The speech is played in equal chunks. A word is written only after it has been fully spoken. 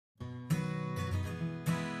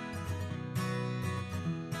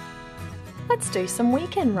Let's do some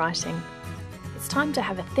weekend writing. It's time to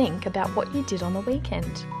have a think about what you did on the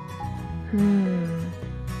weekend.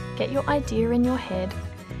 Get your idea in your head.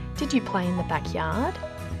 Did you play in the backyard?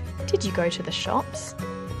 Did you go to the shops?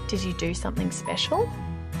 Did you do something special?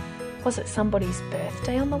 Was it somebody's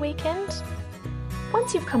birthday on the weekend?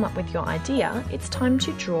 Once you've come up with your idea, it's time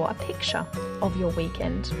to draw a picture of your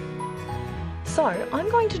weekend. So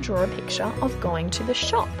I'm going to draw a picture of going to the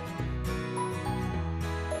shop.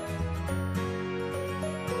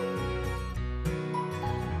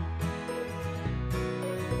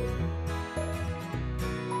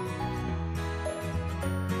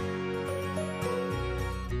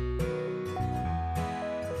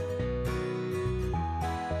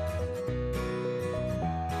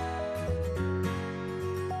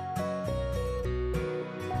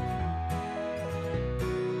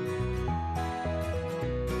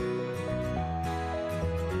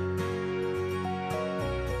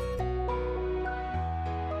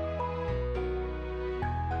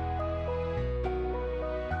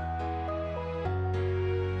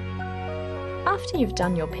 After you've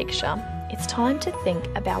done your picture, it's time to think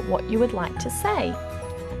about what you would like to say.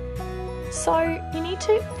 So you need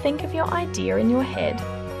to think of your idea in your head,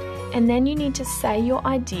 and then you need to say your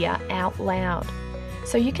idea out loud.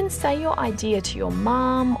 So you can say your idea to your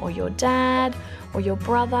mum or your dad or your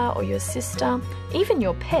brother or your sister, even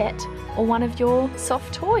your pet or one of your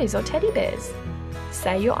soft toys or teddy bears.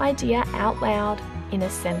 Say your idea out loud in a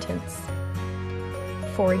sentence.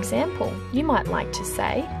 For example, you might like to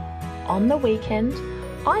say, "On the weekend,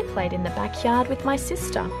 I played in the backyard with my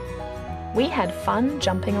sister. We had fun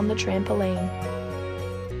jumping on the trampoline."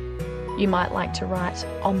 You might like to write,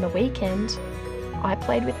 "On the weekend, I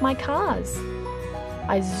played with my cars.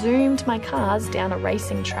 I zoomed my cars down a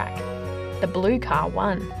racing track. The blue car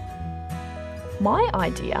won." My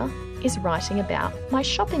idea is writing about my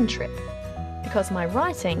shopping trip because my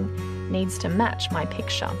writing needs to match my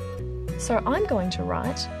picture. So I'm going to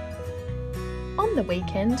write, "On the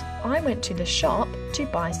weekend, I went to the shop to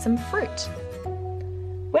buy some fruit.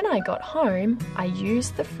 When I got home, I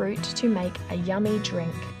used the fruit to make a yummy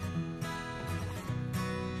drink."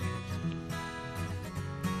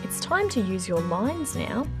 It's time to use your lines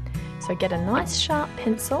now, so get a nice sharp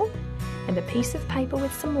pencil and a piece of paper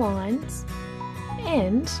with some lines,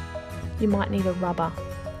 and you might need a rubber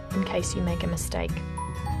in case you make a mistake.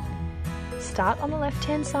 Start on the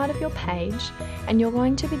left-hand side of your page, and you're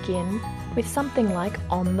going to begin with something like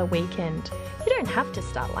 "on the weekend." You don't have to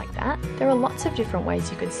start like that. There are lots of different ways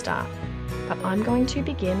you could start, but I'm going to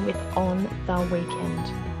begin with "on the weekend."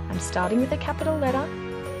 I'm starting with a capital letter,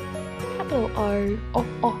 capital O,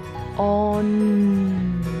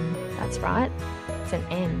 on. That's right, it's an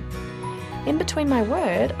N. In between my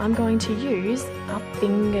word, I'm going to use a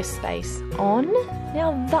finger space, on.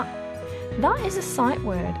 Now the is a sight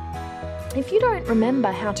word. If you don't remember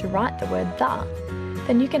how to write the word "the,"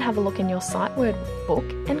 then you can have a look in your sight word book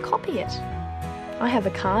and copy it. I have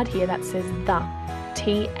a card here that says "the,"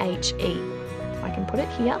 T-H-E. I can put it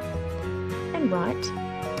here and write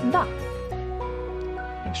 "the."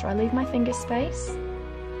 Make sure I leave my finger space.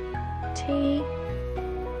 T-H-E.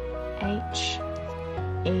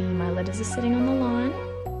 My letters are sitting on the line.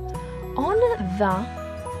 On the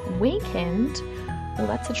weekend, well,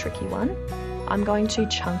 that's a tricky one. I'm going to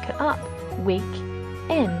chunk it up.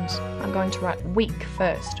 Week-end. I'm going to write week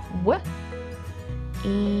first. W-E-K.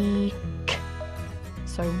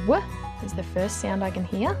 So W is the first sound I can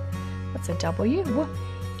hear. That's a W.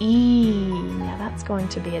 W-E. Now that's going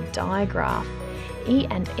to be a digraph. E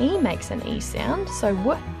and E makes an E sound. So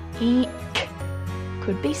W-E-K.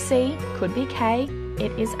 Could be C, could be K.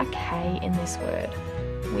 It is a K in this word.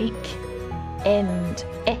 Week-end.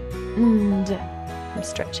 E-end. I'm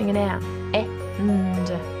stretching it out.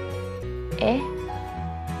 E-end. E-end.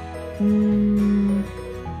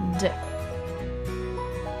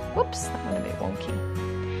 Whoops, that went a bit wonky.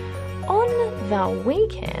 On the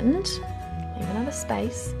weekend, leave another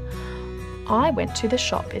space, I went to the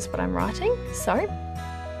shop is what I'm writing. So,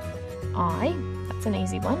 that's an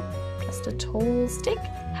easy one. Just a tall stick,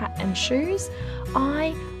 hat and shoes.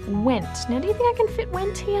 I went. Now, do you think I can fit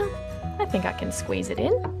went here? I think I can squeeze it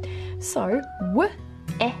in. So,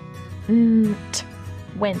 w-e-n-t,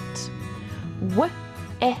 went.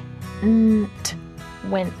 W-e-n-t,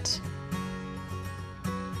 went.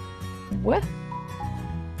 W-e-n-t,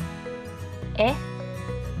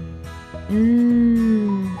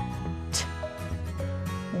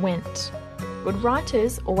 went. Good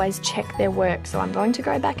writers always check their work, so I'm going to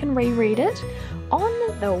go back and reread it. On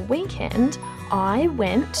the weekend, I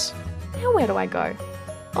went. Now where do I go?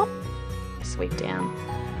 Oh, sweep down.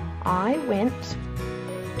 I went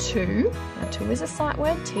to. Now to is a sight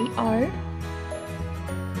word, T-O.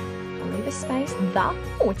 I'll leave a space, the.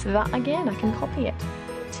 Oh, it's the again, I can copy it.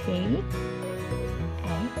 T-H-E.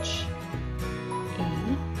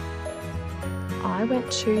 I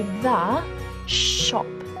went to the shop.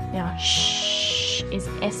 Now sh is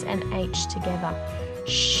S and H together.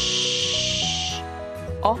 Shh.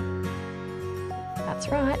 Oh. That's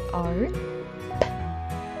right. O.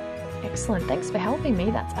 Excellent. Thanks for helping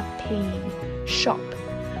me. That's a P. Shop.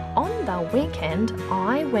 On the weekend,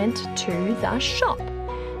 I went to the shop.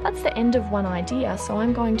 That's the end of one idea, so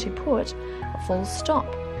I'm going to put a full stop.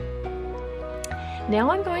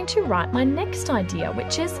 Now I'm going to write my next idea,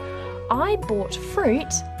 which is I bought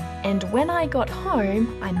fruit, and when I got home,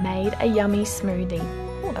 I made a yummy smoothie.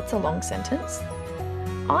 Oh, that's a long sentence.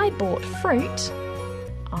 I bought fruit.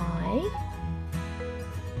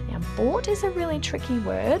 Now, bought is a really tricky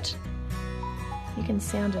word. You can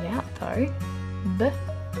sound it out though. B.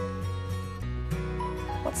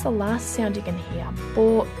 What's the last sound you can hear?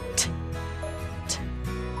 Bought. T.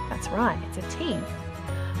 That's right, it's a T.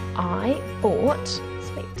 I bought,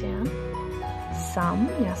 sweep down, some.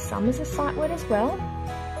 Now some is a sight word as well.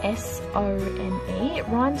 S-O-M-E. It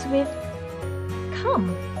rhymes with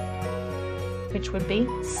come, which would be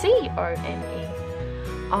C-O-M-E.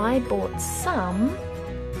 I bought some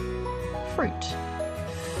fruit.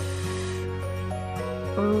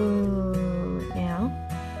 Now,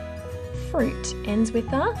 fruit ends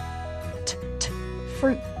with a t,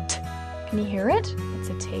 fruit. Can you hear it? It's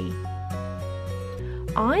a T.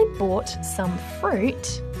 I bought some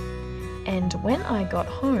fruit, and when I got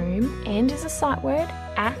home, and is a sight word,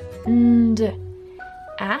 and.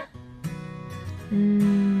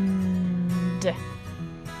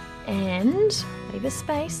 And, leave a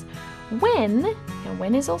space, when, now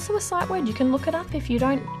when is also a sight word, you can look it up if you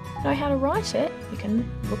don't know how to write it, you can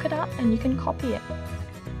look it up and you can copy it.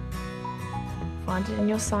 Find it in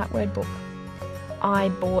your sight word book. I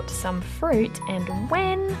bought some fruit, and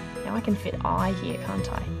when, now I can fit I here,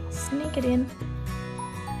 can't I? Sneak it in,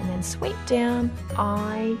 and then sweep down,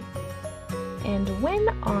 I, and when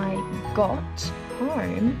I got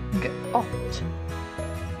home, got,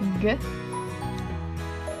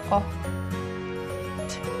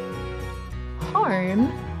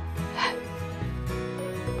 home,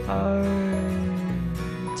 O.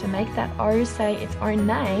 To make that O say its own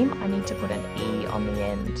name, I need to put an E on the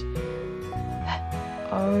end.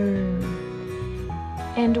 O.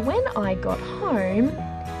 And when I got home,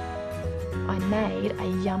 I made a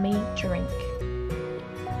yummy drink.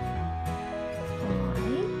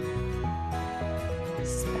 I,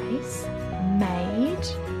 space, made,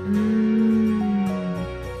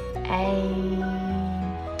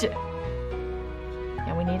 a-d.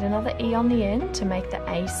 Now we need another E on the end to make the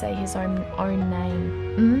A say his own name.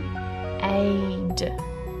 Aid.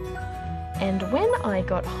 And when I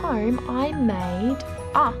got home, I made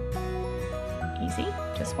a. Easy,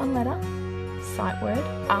 just one letter. Sight word,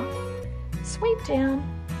 a. Sweep down,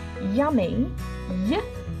 yummy, y.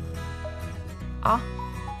 A.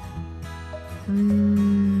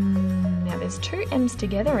 Now there's two M's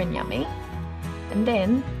together in yummy. And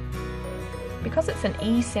then, because it's an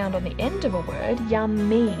E sound on the end of a word,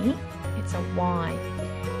 yummy, it's a Y.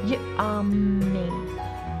 Yummy.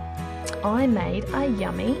 I made a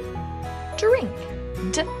yummy drink.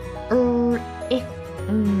 D-r-i-n-k.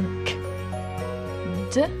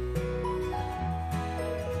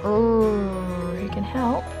 Who can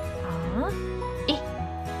help? K.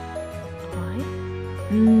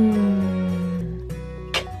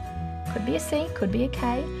 Could be a C, could be a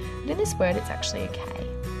K, but in this word it's actually a K.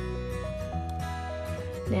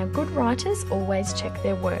 Now, good writers always check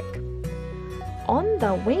their work. On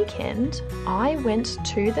the weekend, I went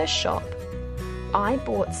to the shop. I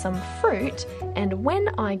bought some fruit, and when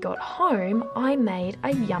I got home, I made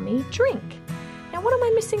a yummy drink. Now, what am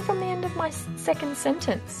I missing from the end of my second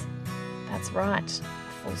sentence? That's right,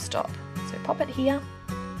 full stop. So pop it here.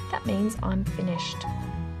 That means I'm finished.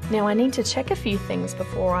 Now, I need to check a few things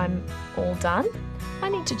before I'm all done. I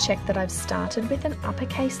need to check that I've started with an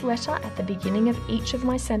uppercase letter at the beginning of each of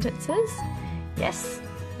my sentences. Yes,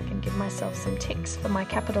 I can give myself some ticks for my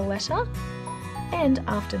capital letter. And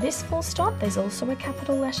after this full stop, there's also a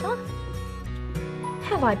capital letter.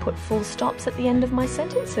 Have I put full stops at the end of my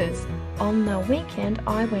sentences? On the weekend,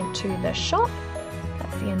 I went to the shop.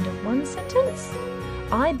 That's the end of one sentence.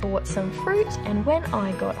 I bought some fruit, and when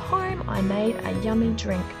I got home, I made a yummy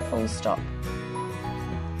drink. Full stop.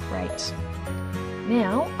 Great.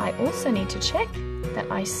 Now, I also need to check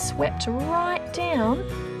that I swept right down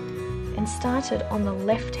and started on the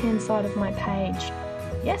left-hand side of my page.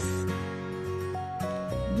 Yes?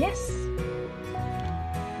 Yes?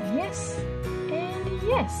 yes, and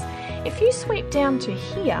yes. If you sweep down to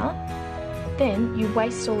here, then you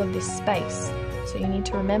waste all of this space. So you need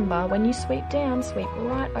to remember, when you sweep down, sweep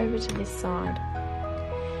right over to this side.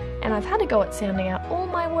 And I've had a go at sounding out all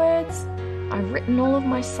my words. I've written all of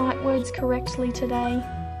my sight words correctly today.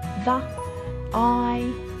 The,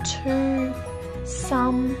 I, to,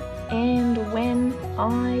 some, and, when,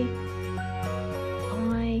 I,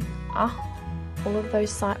 all of those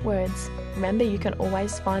sight words. Remember, you can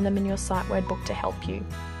always find them in your sight word book to help you.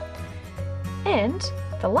 And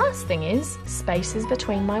the last thing is spaces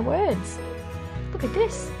between my words. Look at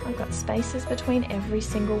this, I've got spaces between every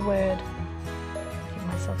single word. Give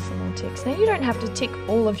myself some more ticks. Now you don't have to tick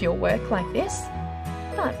all of your work like this,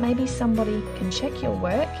 but maybe somebody can check your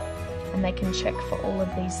work and they can check for all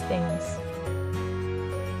of these things.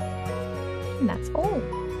 And that's all.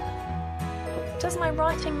 Does my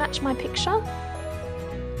writing match my picture?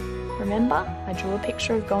 Remember, I drew a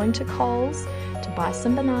picture of going to Coles to buy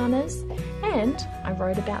some bananas, and I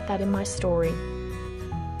wrote about that in my story.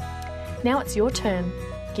 Now it's your turn.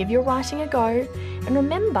 Give your writing a go, and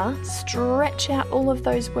remember, stretch out all of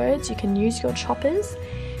those words. You can use your choppers,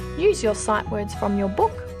 use your sight words from your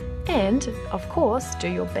book, and, of course, do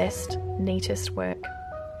your best, neatest work.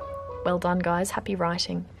 Well done, guys. Happy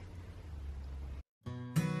writing.